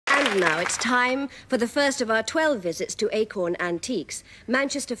Well, now it's time for the first of our 12 visits to Acorn Antiques,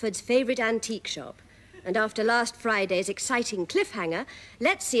 Manchesterford's favourite antique shop. And after last Friday's exciting cliffhanger,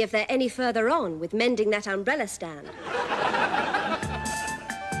 let's see if they're any further on with mending that umbrella stand.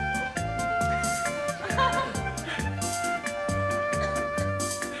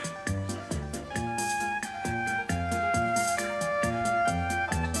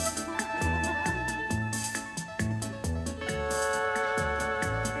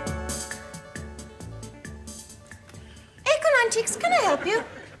 Antiques, can I help you?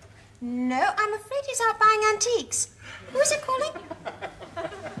 No, I'm afraid he's out buying antiques. Who is it calling?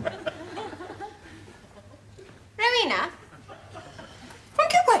 Rowena?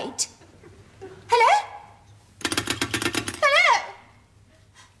 Won't you wait? Hello? Hello?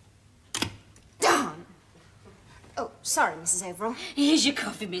 Darn. Oh, sorry, Mrs. Overall. Here's your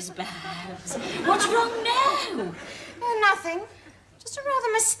coffee, Miss Babs. What's wrong now? Oh, nothing. Just a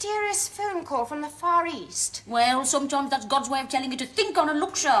rather mysterious phone call from the Far East. Well, sometimes that's God's way of telling you to think on and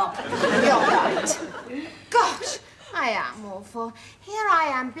look sharp. You're right. Gosh, I am awful. Here I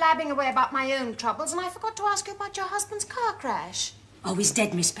am blabbing away about my own troubles, and I forgot to ask you about your husband's car crash. Oh, he's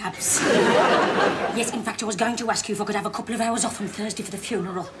dead, Miss Babs. Yes, in fact, I was going to ask you if I could have a couple of hours off on Thursday for the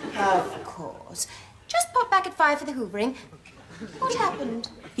funeral. Of course. Just pop back at 5 for the hoovering. What happened?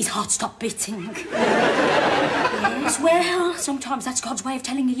 His heart stopped beating. Yes, well, sometimes that's God's way of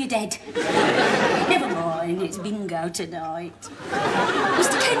telling you you're dead. Never mind, it's bingo tonight.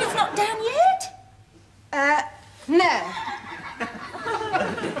 Mr. Kenneth not down yet? No.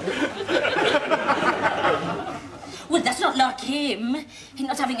 Well, that's not like him. He's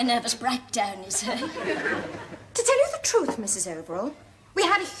not having a nervous breakdown, is he? To tell you the truth, Mrs. Overall, we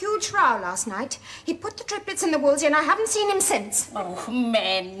had a huge row last night. He put the triplets in the Woolsey and I haven't seen him since. Oh,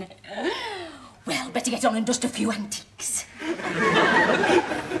 men. Well, better get on and dust a few antiques.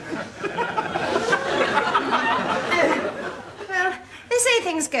 Well, they say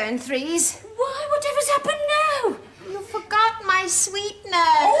things go in threes. Why, whatever's happened now? You forgot my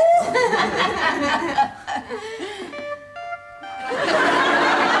sweetener.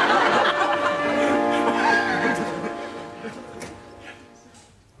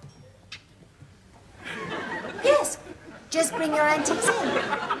 Yes, just bring your antiques in.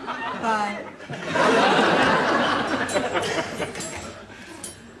 Bye.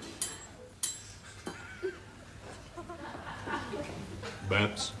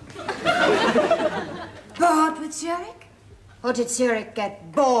 Babs? Bored with Zurich? Or did Zurich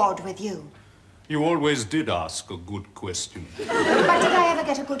get bored with you? You always did ask a good question. But did I ever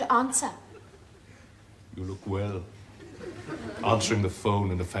get a good answer? You look well. Answering the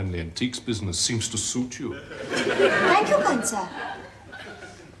phone in the family antiques business seems to suit you. Thank you, kind sir.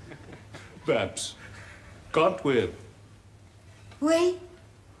 Babs, can't we? We?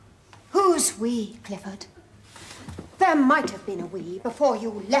 Who's we, Clifford? There might have been a we before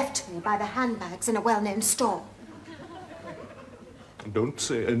you left me by the handbags in a well-known store. Don't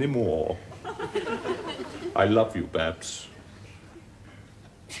say any more. I love you, Babs.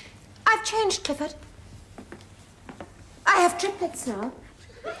 I've changed, Clifford. I have triplets now.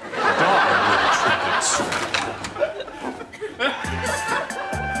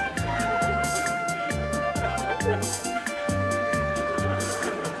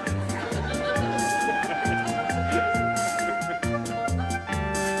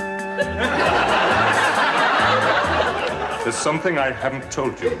 There's something I haven't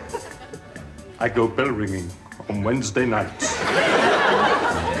told you. I go bell ringing on Wednesday nights.